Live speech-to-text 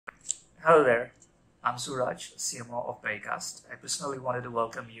Hello there, I'm Suraj, CMO of Berrycast. I personally wanted to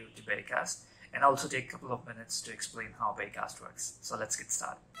welcome you to Berrycast and also take a couple of minutes to explain how Berrycast works. So let's get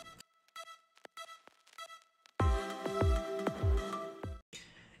started.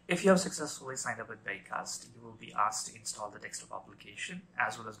 If you have successfully signed up with Berrycast, you will be asked to install the desktop application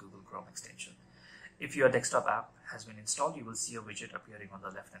as well as Google Chrome extension. If your desktop app has been installed, you will see a widget appearing on the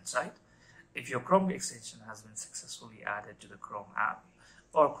left-hand side. If your Chrome extension has been successfully added to the Chrome app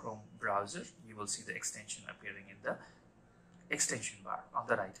or Chrome browser, you will see the extension appearing in the extension bar on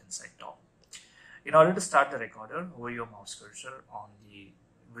the right-hand side top. In order to start the recorder, hover your mouse cursor on the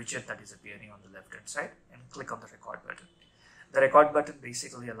widget that is appearing on the left-hand side and click on the record button. The record button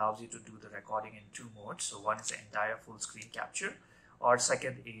basically allows you to do the recording in two modes. So one is the entire full screen capture, or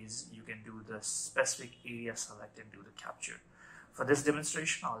second is you can do the specific area select and do the capture. For this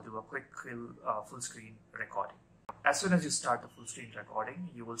demonstration, I'll do a quick full screen recording. As soon as you start the full screen recording,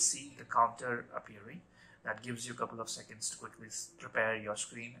 you will see the counter appearing. That gives you a couple of seconds to quickly prepare your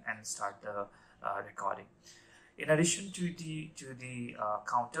screen and start the recording. In addition to the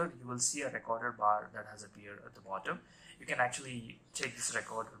counter, you will see a recorder bar that has appeared at the bottom. You can actually take this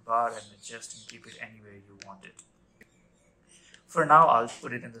recorder bar and adjust and keep it anywhere you want it. For now, I'll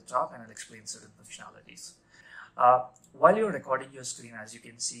put it in the top and I'll explain certain functionalities. While you're recording your screen, as you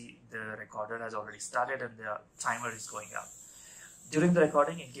can see, the recorder has already started and the timer is going up. During the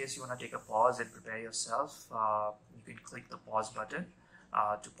recording, in case you want to take a pause and prepare yourself, you can click the pause button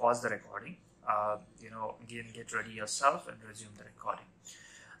to pause the recording. Again, get ready yourself and resume the recording.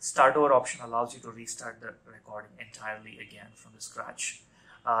 Start over option allows you to restart the recording entirely again from the scratch.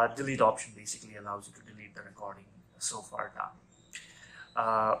 Delete option basically allows you to delete the recording so far done.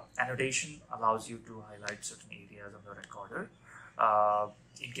 Annotation allows you to highlight certain areas of the recorder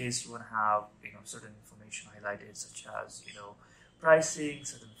in case you want to have certain information highlighted, such as pricing,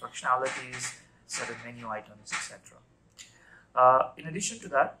 certain functionalities, certain menu items, etc. In addition to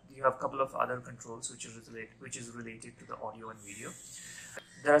that, you have a couple of other controls which is related to the audio and video.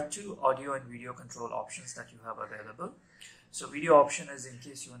 There are two audio and video control options that you have available. So video option is in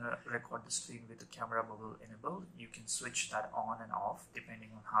case you want to record the screen with the camera bubble enabled, you can switch that on and off depending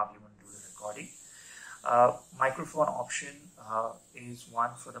on how you want to do the recording. Microphone option is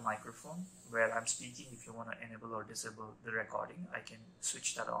one for the microphone where I'm speaking. If you want to enable or disable the recording, I can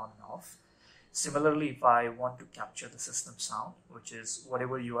switch that on and off. Similarly, if I want to capture the system sound, which is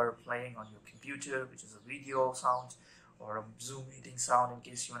whatever you are playing on your computer, which is a video sound or a Zoom meeting sound, in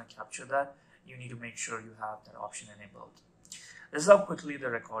case you want to capture that, you need to make sure you have that option enabled. This is how quickly the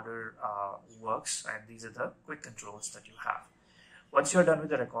recorder works, and these are the quick controls that you have. Once you're done with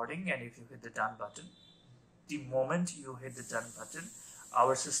the recording, and if you hit the done button, the moment you hit the done button,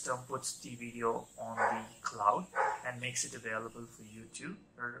 our system puts the video on the cloud and makes it available for you to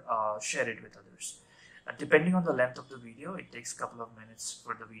share it with others. Depending on the length of the video, it takes a couple of minutes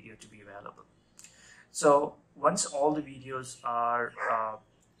for the video to be available. So once all the videos are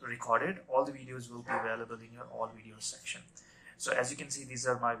recorded, all the videos will be available in your all videos section. So as you can see, these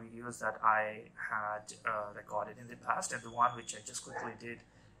are my videos that I had recorded in the past, and the one which I just quickly did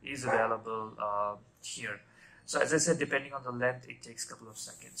is available here. So as I said, depending on the length, it takes a couple of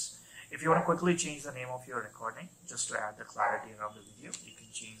seconds. If you want to quickly change the name of your recording, just to add the clarity around the video, you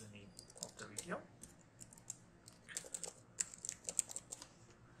can change the name of the video.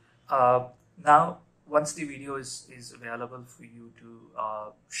 Now, once the video is available for you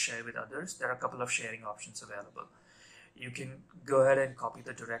to share with others, there are a couple of sharing options available. You can go ahead and copy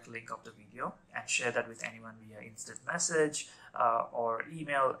the direct link of the video and share that with anyone via instant message or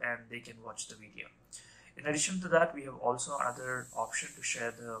email, and they can watch the video. In addition to that, we have also another option to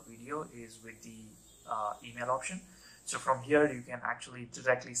share the video is with the email option. So from here, you can actually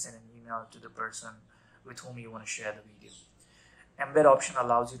directly send an email to the person with whom you want to share the video. Embed option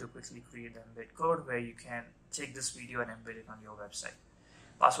allows you to quickly create the embed code where you can take this video and embed it on your website.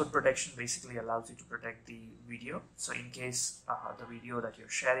 Password protection basically allows you to protect the video. So in case the video that you're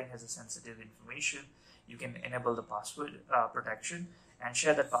sharing has a sensitive information, you can enable the password protection and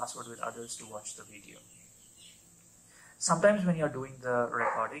share that password with others to watch the video. Sometimes when you're doing the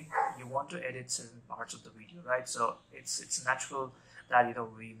recording, you want to edit certain parts of the video, right? So it's natural that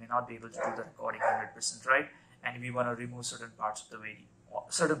we may not be able to do the recording 100% right, and we want to remove certain parts of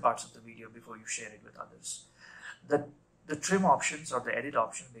the video before you share it with others. The trim options or the edit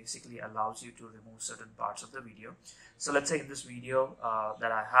option basically allows you to remove certain parts of the video. So let's say in this video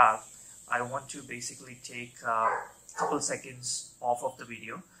that I have, I want to basically take a couple seconds off of the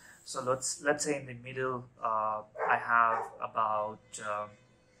video. So let's say in the middle I have about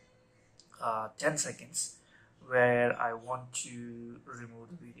 10 seconds where I want to remove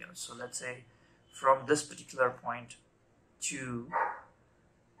the video. So let's say from this particular point to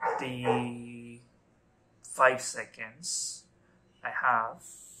the 5 seconds I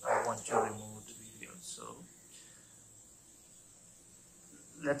want to remove the video. So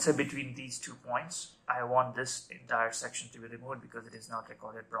let's say between these 2 points, I want this entire section to be removed because it is not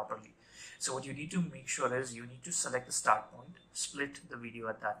recorded properly. So what you need to make sure is you need to select the start point, split the video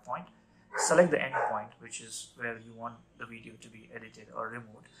at that point, select the end point, which is where you want the video to be edited or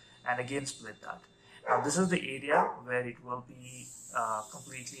removed, and again split that. Now this is the area where it will be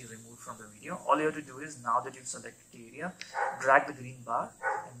completely removed from the video. All you have to do is, now that you've selected the area, drag the green bar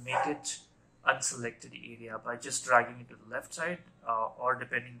and make it unselected area by just dragging it to the left side, or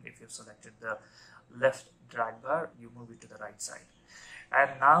depending if you've selected the left drag bar, you move it to the right side.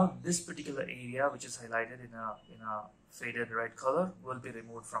 And now this particular area, which is highlighted in a faded red color, will be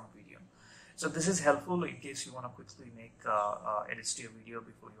removed from video. So this is helpful in case you want to quickly make edits to your video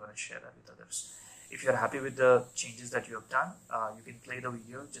before you want to share that with others. If you're happy with the changes that you have done, you can play the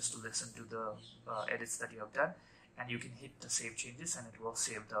video just to listen to the edits that you have done, and you can hit the save changes and it will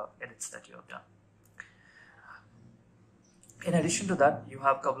save the edits that you have done. In addition to that, you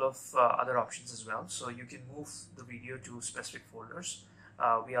have a couple of other options as well. So you can move the video to specific folders.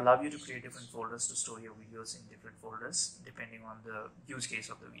 We allow you to create different folders to store your videos in different folders depending on the use case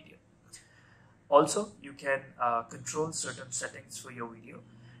of the video. Also, you can control certain settings for your video.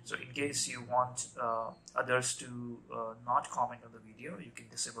 So in case you want others to not comment on the video, you can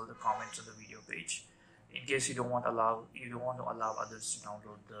disable the comments on the video page. In case you don't want to allow others to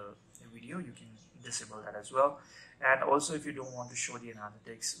download the video, you can disable that as well. And also, if you don't want to show the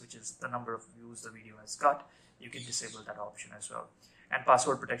analytics, which is the number of views the video has got, you can disable that option as well. And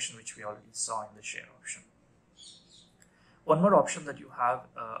password protection, which we already saw in the share option. One more option that you have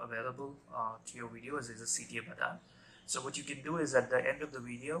available to your video is a CTA button. So what you can do is, at the end of the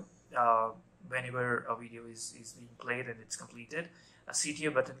video, whenever a video is being played and it's completed, a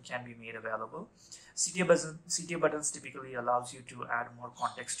CTA button can be made available. CTA buttons typically allows you to add more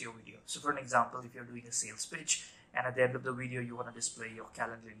context to your video. So for an example, if you're doing a sales pitch and at the end of the video you want to display your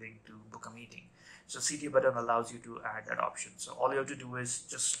Calendly link to book a meeting, so CTA button allows you to add that option. So all you have to do is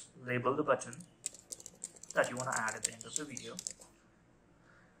just label the button that you want to add at the end of the video.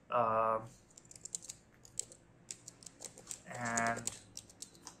 And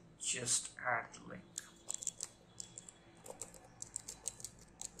just add the link.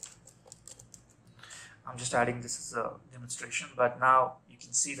 I'm just adding this as a demonstration, but now you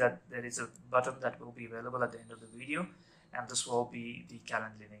can see that there is a button that will be available at the end of the video, and this will be the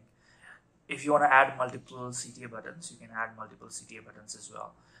Calendly link. If you want to add multiple CTA buttons, you can add multiple CTA buttons as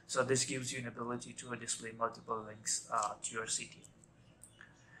well. So this gives you an ability to display multiple links to your CTA.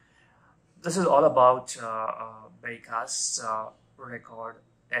 This is all about Berrycast's record,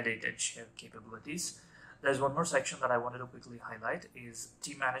 edit, and share capabilities. There's one more section that I wanted to quickly highlight, is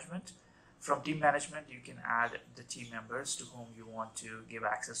team management. From team management, you can add the team members to whom you want to give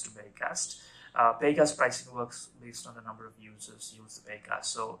access to Berrycast. Berrycast pricing works based on the number of users use the Berrycast.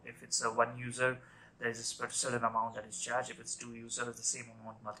 So if it's one user, there is a certain amount that is charged. If it's 2 users, the same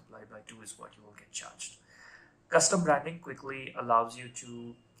amount multiplied by 2 is what you will get charged. Custom branding quickly allows you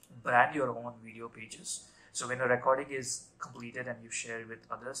to brand your own video pages. So when a recording is completed and you share it with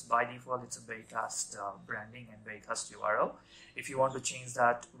others, by default it's a Berrycast branding and Berrycast URL. If you want to change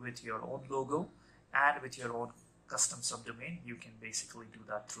that with your own logo and with your own custom subdomain, you can basically do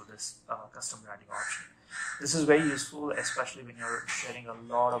that through this custom branding option. This is very useful, especially when you're sharing a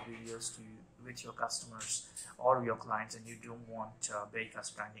lot of videos with your customers or your clients and you don't want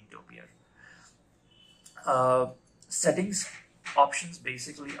Berrycast branding to appear. Settings options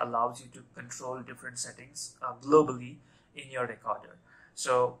basically allows you to control different settings globally in your recorder.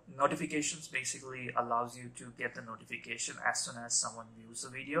 So notifications basically allows you to get the notification as soon as someone views the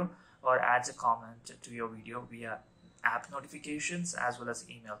video or adds a comment to your video via app notifications as well as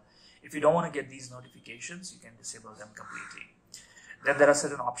email. If you don't want to get these notifications, you can disable them completely. Then there are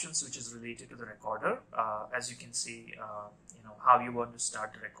certain options which is related to the recorder. As you can see, how you want to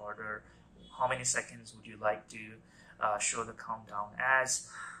start the recorder, how many seconds would you like to show the countdown as,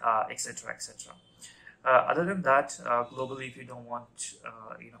 etc., etc. Other than that, globally, if you don't want,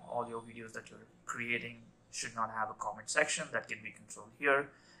 all your videos that you're creating should not have a comment section, that can be controlled here,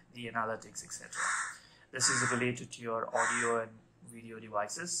 the analytics, etc. This is related to your audio and video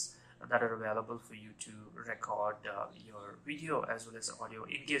devices that are available for you to record your video as well as audio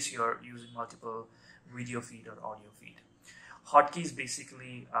in case you're using multiple video feed or audio feed. Hotkeys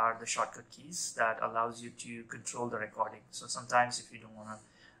basically are the shortcut keys that allows you to control the recording. So sometimes if you don't want to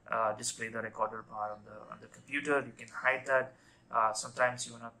display the recorder bar on the computer. You can hide that. Sometimes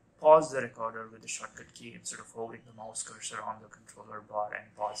you want to pause the recorder with the shortcut key instead of holding the mouse cursor on the controller bar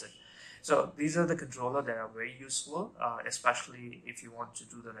and pause it. So these are the controller that are very useful, especially if you want to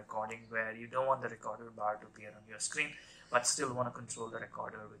do the recording where you don't want the recorder bar to appear on your screen, but still want to control the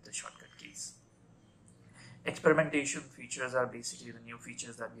recorder with the shortcut keys. Experimentation features are basically the new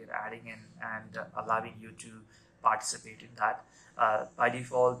features that we are adding in and allowing you to participate in that. By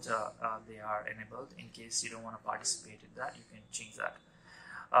default, they are enabled. In case you don't want to participate in that, you can change that.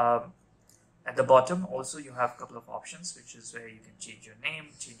 At the bottom also you have a couple of options, which is where you can change your name,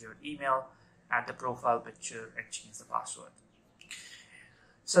 change your email, add the profile picture, and change the password.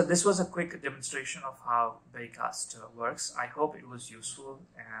 So this was a quick demonstration of how Berrycast works. I hope it was useful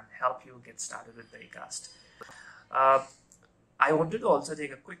and help you get started with Berrycast. I wanted to also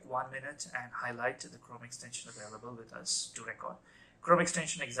take a quick 1 minute and highlight the Chrome extension available with us to record. Chrome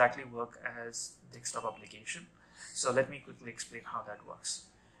extension exactly work as desktop application. So let me quickly explain how that works.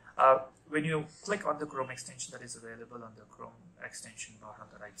 When you click on the Chrome extension that is available on the Chrome extension bar on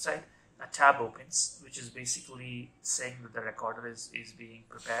the right side, a tab opens, which is basically saying that the recorder is being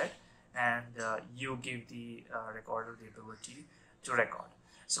prepared, and you give the recorder the ability to record.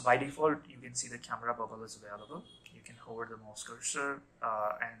 So by default, you can see the camera bubble is available. You can hover the mouse cursor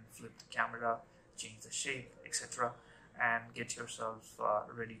and flip the camera, change the shape, etc., and get yourself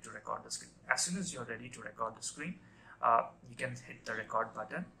ready to record the screen. As soon as you're ready to record the screen, you can hit the record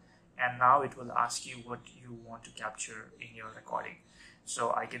button, and now it will ask you what you want to capture in your recording.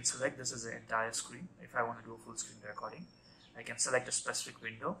 So I can select this as the entire screen if I want to do a full screen recording. I can select a specific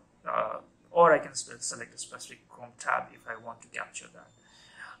window, or I can select a specific Chrome tab if I want to capture that.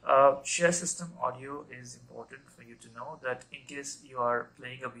 Share system audio is important for you to know that in case you are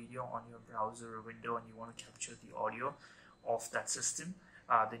playing a video on your browser or window and you want to capture the audio of that system,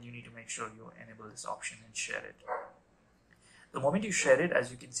 then you need to make sure you enable this option and share it. The moment you share it, as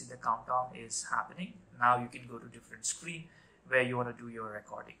you can see, the countdown is happening. Now you can go to different screen where you want to do your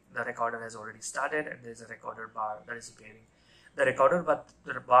recording. The recorder has already started and there's a recorder bar that is appearing. The recorder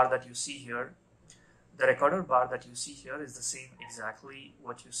bar that you see here, is the same exactly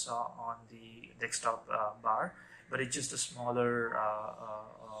what you saw on the desktop bar, but it's just a smaller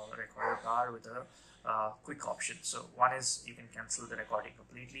recorder bar with a quick option. So one is you can cancel the recording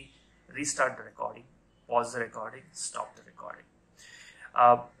completely, restart the recording, pause the recording, stop the recording.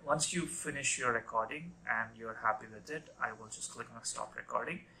 Once you finish your recording and you're happy with it, I will just click on stop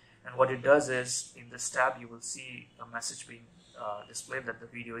recording. And what it does is, in this tab, you will see a message being displayed that the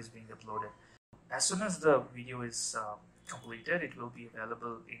video is being uploaded. As soon as the video is completed, it will be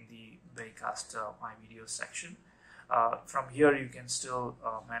available in the Berrycast My Videos section. From here, you can still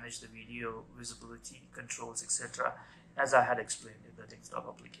manage the video visibility, controls, etc., as I had explained in the desktop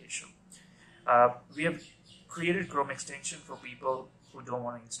application. We have created Chrome extension for people who don't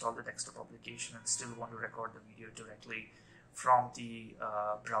want to install the desktop application and still want to record the video directly from the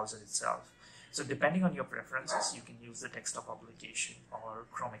browser itself. So depending on your preferences, you can use the desktop application or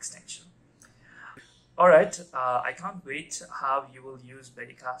Chrome extension. Alright, I can't wait how you will use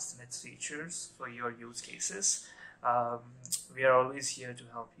Berrycast and its features for your use cases. We are always here to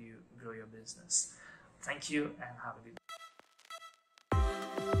help you grow your business. Thank you and have a good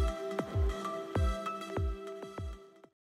day.